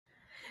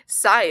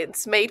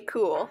Science Made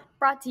Cool.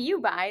 Brought to you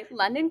by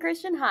London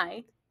Christian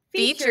High.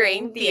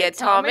 Featuring the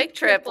Atomic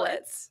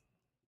Triplets.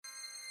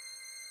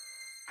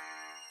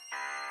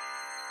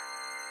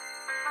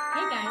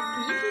 Hey guys,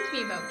 can you teach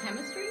me about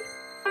chemistry?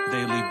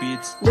 Daily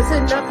beats.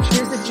 Listen up,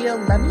 here's the deal,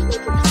 let me make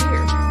it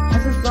clear.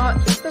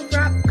 Hess'slaw is the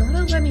rap, gotta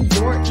lend me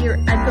your ear.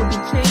 Enthalpy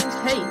change,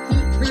 hey,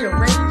 heat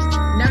rearranged,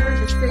 never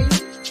the same.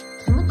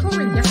 Chemical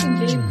reaction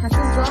game,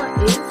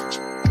 Hess'slaw is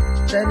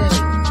the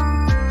name.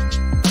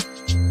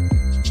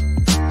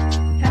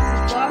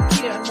 Hess'slaw,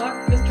 key to unlock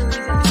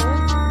mysteries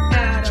untold,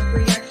 add up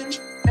reactions,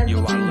 You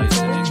are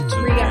listening to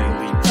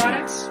react Daily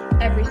products,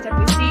 every step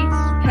we see.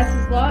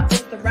 Hess'slaw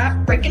is the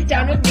rap, break it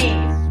down with me.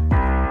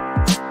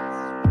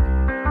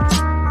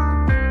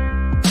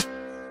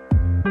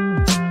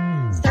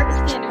 Start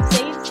with standard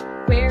states,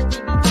 where we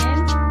begin.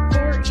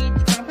 For each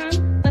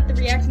compound, let the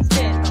reaction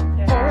spin.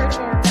 Forward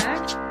or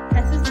back,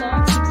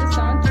 Hess'slaw keeps us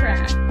on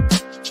track.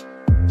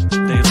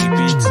 Daily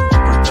beats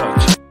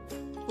production.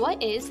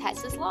 What is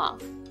Hess's law?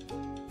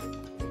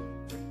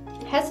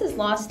 Hess's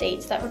law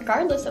states that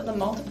regardless of the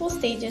multiple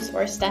stages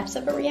or steps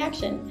of a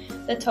reaction,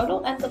 the total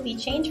enthalpy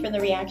change for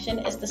the reaction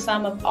is the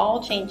sum of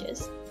all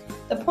changes.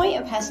 The point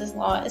of Hess's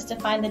law is to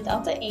find the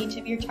delta H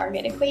of your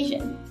target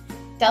equation.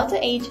 Delta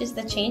H is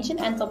the change in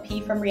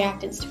enthalpy from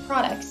reactants to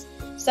products,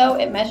 so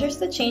it measures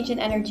the change in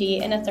energy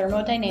in a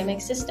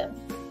thermodynamic system.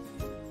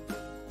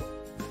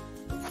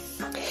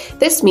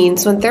 This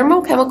means when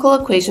thermochemical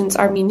equations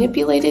are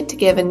manipulated to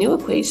give a new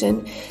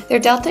equation, their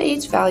delta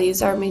H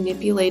values are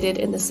manipulated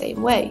in the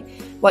same way.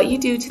 What you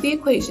do to the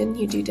equation,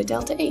 you do to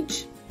delta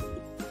H.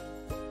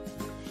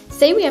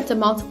 Say we have to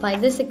multiply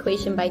this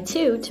equation by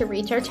 2 to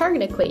reach our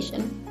target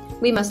equation.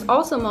 We must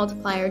also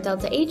multiply our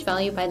delta H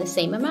value by the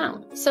same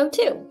amount, so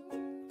 2.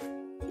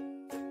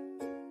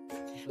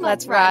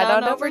 Let's ride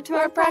on over to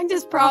our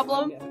practice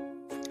problem.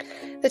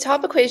 The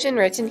top equation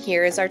written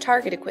here is our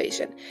target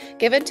equation,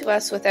 given to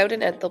us without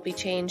an enthalpy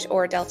change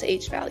or delta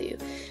H value.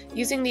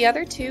 Using the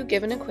other two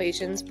given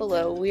equations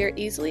below, we are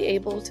easily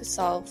able to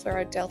solve for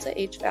our delta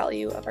H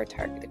value of our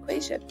target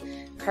equation,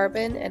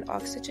 carbon and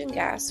oxygen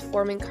gas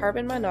forming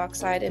carbon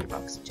monoxide and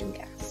oxygen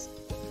gas.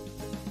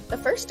 The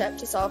first step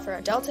to solve for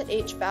our delta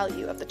H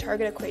value of the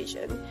target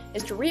equation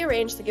is to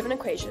rearrange the given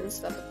equations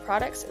so that the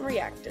products and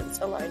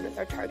reactants align with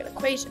our target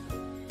equation.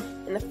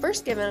 In the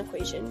first given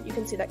equation, you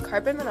can see that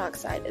carbon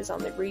monoxide is on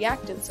the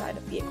reactant side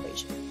of the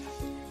equation.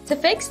 To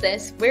fix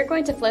this, we're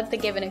going to flip the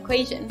given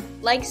equation,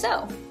 like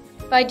so.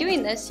 By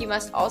doing this, you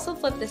must also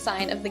flip the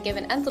sign of the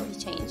given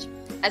enthalpy change,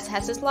 as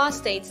Hess's law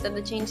states that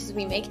the changes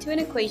we make to an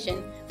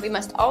equation, we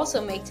must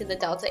also make to the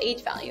delta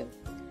H value.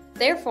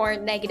 Therefore,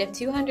 negative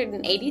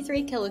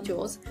 283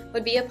 kilojoules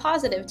would be a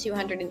positive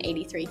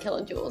 283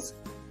 kilojoules.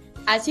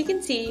 As you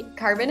can see,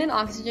 carbon and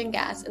oxygen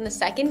gas in the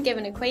second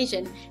given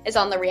equation is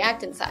on the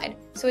reactant side,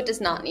 so it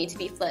does not need to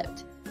be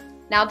flipped.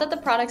 Now that the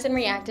products and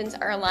reactants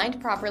are aligned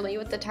properly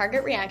with the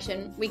target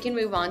reaction, we can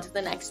move on to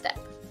the next step.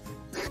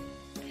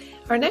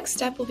 Our next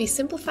step will be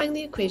simplifying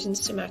the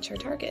equations to match our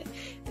target.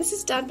 This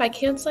is done by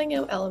canceling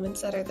out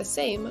elements that are the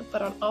same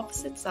but on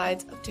opposite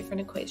sides of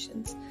different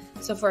equations.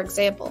 So for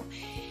example,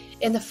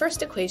 in the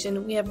first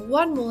equation, we have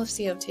 1 mole of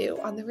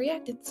CO2 on the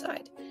reactant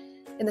side.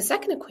 In the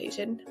second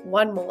equation,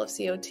 1 mole of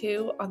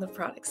CO2 on the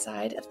product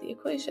side of the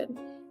equation.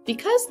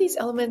 Because these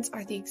elements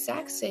are the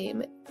exact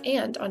same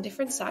and on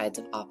different sides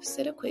of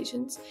opposite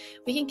equations,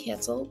 we can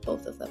cancel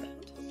both of them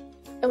out.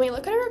 When we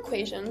look at our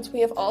equations, we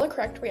have all the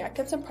correct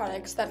reactants and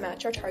products that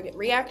match our target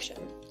reaction.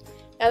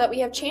 Now that we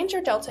have changed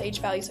our delta H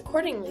values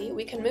accordingly,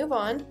 we can move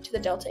on to the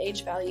delta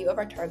H value of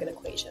our target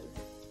equation.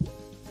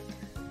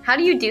 How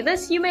do you do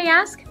this, you may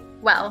ask?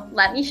 Well,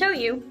 let me show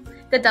you.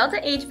 The delta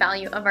H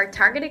value of our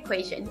target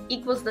equation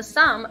equals the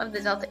sum of the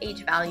delta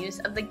H values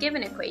of the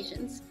given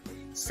equations.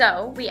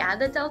 So, we add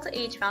the delta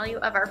H value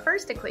of our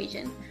first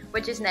equation,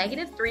 which is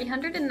negative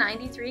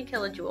 393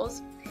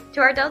 kilojoules,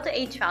 to our delta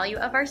H value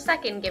of our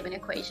second given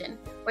equation,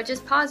 which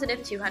is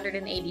positive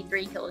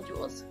 283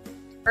 kilojoules.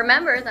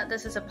 Remember that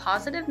this is a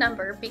positive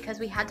number because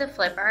we had to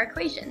flip our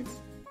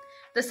equations.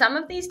 The sum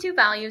of these two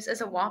values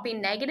is a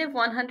whopping negative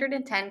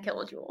 110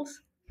 kilojoules.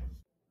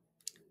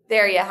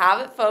 There you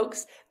have it,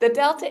 folks. The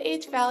delta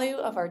H value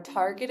of our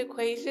target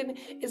equation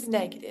is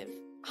negative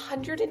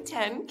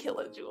 110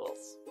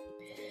 kilojoules.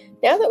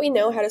 Now that we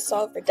know how to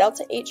solve for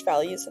delta H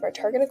values of our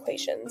target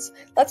equations,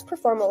 let's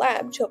perform a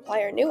lab to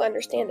apply our new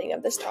understanding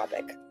of this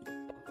topic.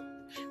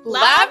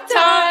 Lab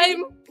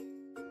time!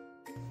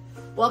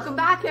 Welcome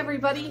back,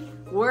 everybody.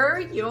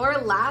 We're your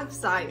lab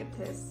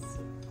scientists.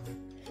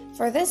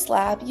 For this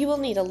lab, you will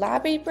need a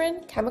lab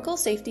apron, chemical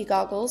safety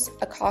goggles,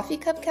 a coffee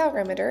cup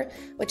calorimeter,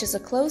 which is a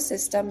closed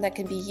system that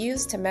can be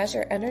used to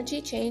measure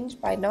energy change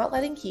by not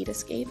letting heat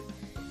escape.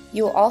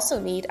 You will also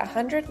need a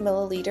 100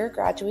 milliliter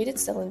graduated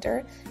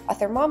cylinder, a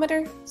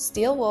thermometer,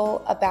 steel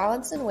wool, a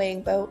balance and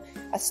weighing boat,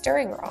 a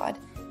stirring rod,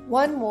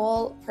 1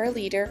 mole per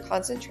liter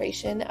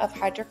concentration of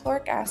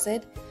hydrochloric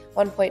acid,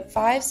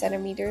 1.5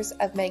 centimeters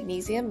of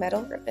magnesium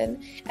metal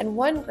ribbon, and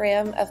 1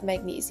 gram of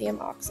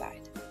magnesium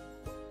oxide.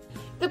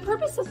 The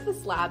purpose of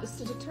this lab is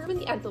to determine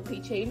the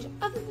enthalpy change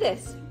of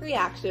this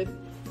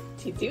reaction.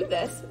 To do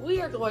this, we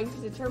are going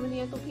to determine the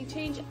enthalpy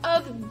change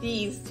of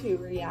these two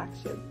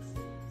reactions.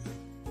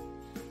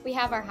 We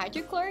have our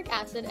hydrochloric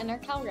acid and our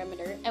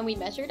calorimeter, and we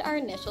measured our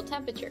initial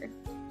temperature.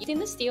 Using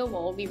the steel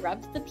wool, we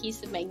rubbed the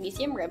piece of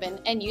magnesium ribbon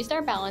and used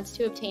our balance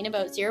to obtain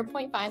about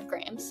 0.5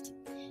 grams.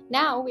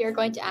 Now we are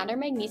going to add our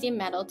magnesium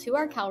metal to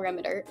our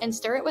calorimeter and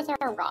stir it with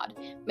our rod,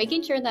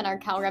 making sure that our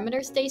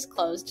calorimeter stays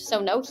closed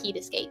so no heat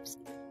escapes.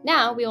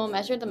 Now we will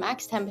measure the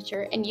max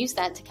temperature and use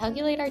that to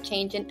calculate our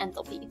change in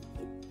enthalpy.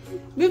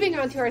 Moving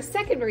on to our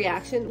second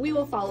reaction, we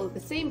will follow the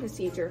same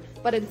procedure,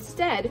 but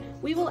instead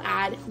we will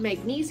add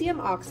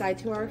magnesium oxide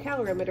to our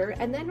calorimeter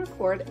and then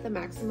record the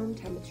maximum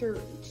temperature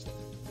reached.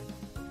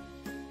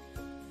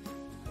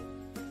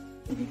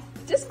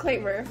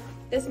 Disclaimer,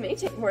 this may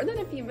take more than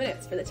a few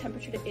minutes for the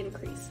temperature to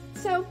increase,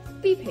 so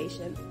be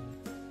patient.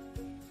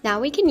 Now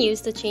we can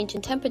use the change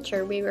in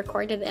temperature we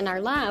recorded in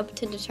our lab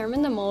to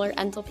determine the molar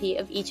enthalpy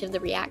of each of the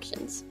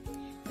reactions.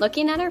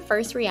 Looking at our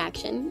first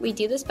reaction, we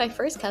do this by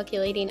first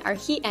calculating our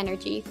heat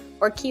energy,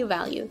 or Q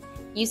value,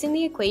 using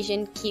the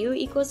equation Q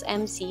equals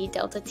mc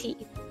delta T.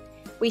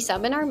 We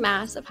sub in our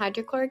mass of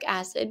hydrochloric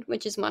acid,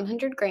 which is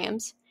 100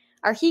 grams,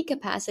 our heat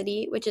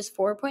capacity, which is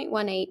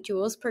 4.18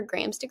 joules per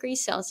grams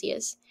degrees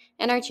Celsius,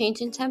 and our change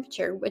in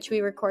temperature, which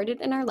we recorded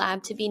in our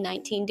lab to be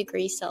 19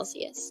 degrees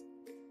Celsius.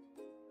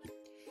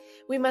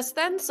 We must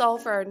then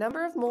solve for our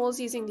number of moles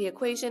using the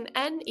equation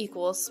N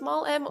equals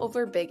small m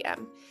over big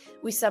M.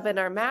 We sub in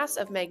our mass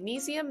of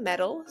magnesium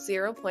metal,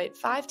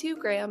 0.52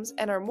 grams,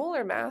 and our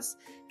molar mass,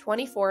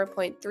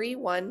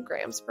 24.31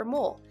 grams per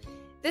mole.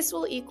 This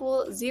will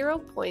equal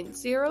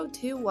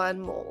 0.021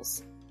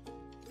 moles.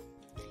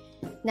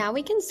 Now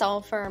we can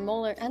solve for our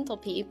molar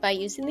enthalpy by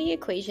using the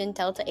equation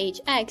delta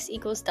Hx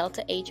equals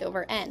delta H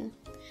over N.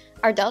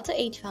 Our delta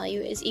H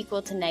value is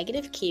equal to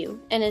negative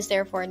Q and is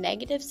therefore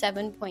negative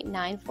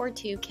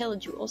 7.942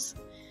 kilojoules.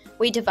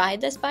 We divide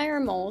this by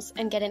our moles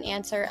and get an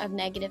answer of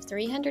negative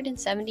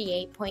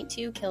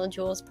 378.2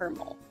 kilojoules per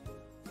mole.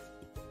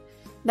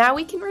 Now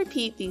we can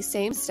repeat these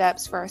same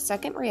steps for our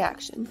second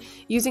reaction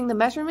using the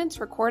measurements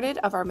recorded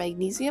of our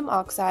magnesium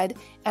oxide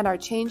and our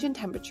change in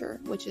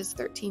temperature, which is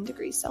 13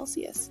 degrees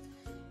Celsius.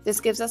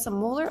 This gives us a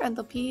molar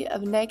enthalpy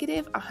of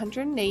negative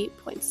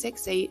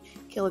 108.68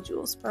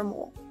 kilojoules per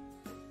mole.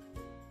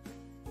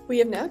 We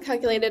have now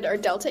calculated our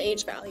delta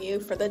H value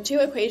for the two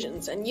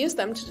equations and used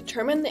them to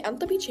determine the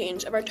enthalpy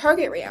change of our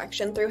target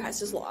reaction through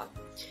Hess's law.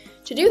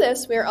 To do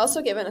this, we are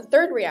also given a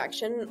third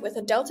reaction with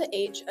a delta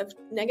H of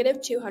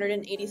negative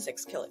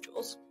 286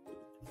 kilojoules.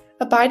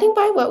 Abiding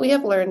by what we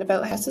have learned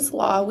about Hess's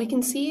law, we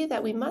can see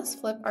that we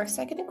must flip our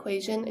second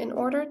equation in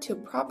order to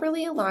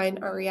properly align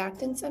our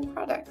reactants and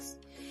products.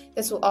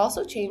 This will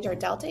also change our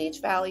delta H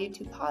value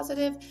to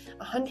positive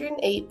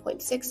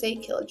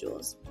 108.68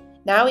 kilojoules.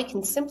 Now we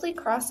can simply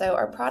cross out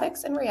our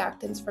products and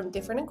reactants from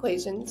different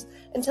equations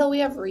until we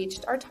have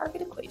reached our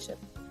target equation.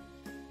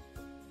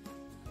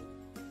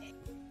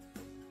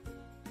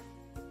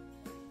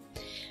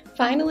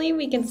 Finally,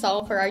 we can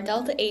solve for our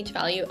delta H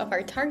value of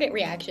our target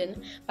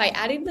reaction by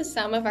adding the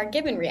sum of our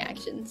given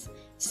reactions.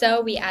 So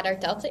we add our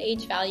delta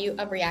H value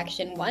of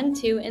reaction 1,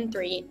 2, and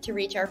 3 to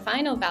reach our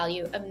final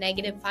value of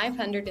negative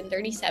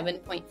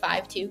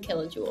 537.52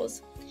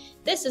 kilojoules.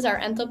 This is our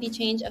enthalpy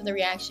change of the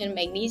reaction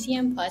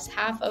magnesium plus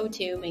half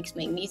O2 makes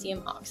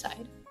magnesium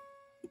oxide.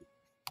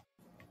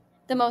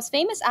 The most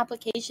famous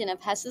application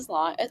of Hess's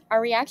law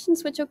are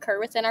reactions which occur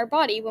within our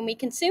body when we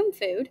consume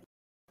food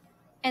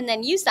and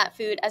then use that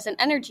food as an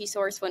energy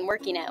source when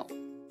working out.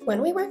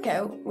 When we work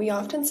out, we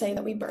often say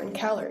that we burn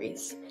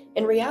calories.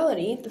 In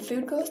reality, the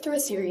food goes through a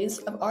series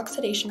of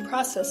oxidation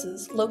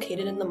processes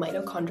located in the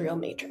mitochondrial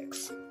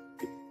matrix.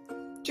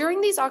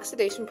 During these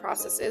oxidation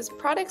processes,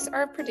 products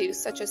are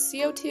produced such as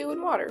CO2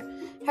 and water.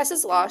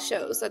 Hess's law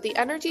shows that the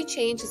energy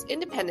change is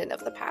independent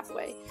of the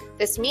pathway.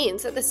 This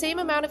means that the same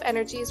amount of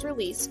energy is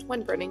released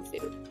when burning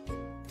food.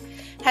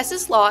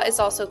 Hess's law is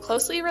also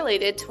closely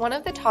related to one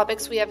of the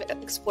topics we have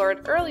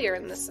explored earlier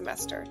in this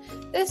semester.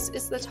 This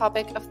is the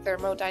topic of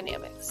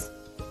thermodynamics.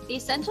 The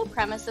essential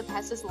premise of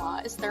Hess's law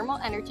is thermal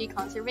energy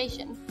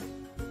conservation.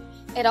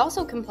 It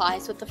also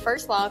complies with the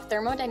first law of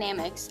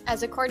thermodynamics,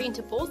 as according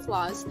to both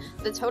laws,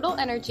 the total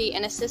energy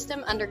in a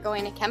system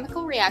undergoing a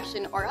chemical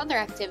reaction or other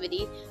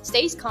activity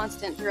stays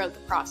constant throughout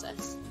the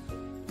process.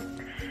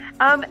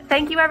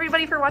 Thank you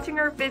everybody for watching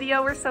our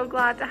video. We're so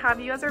glad to have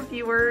you as our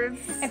viewers.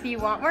 If you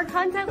want more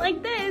content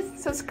like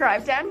this,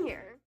 subscribe down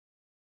here.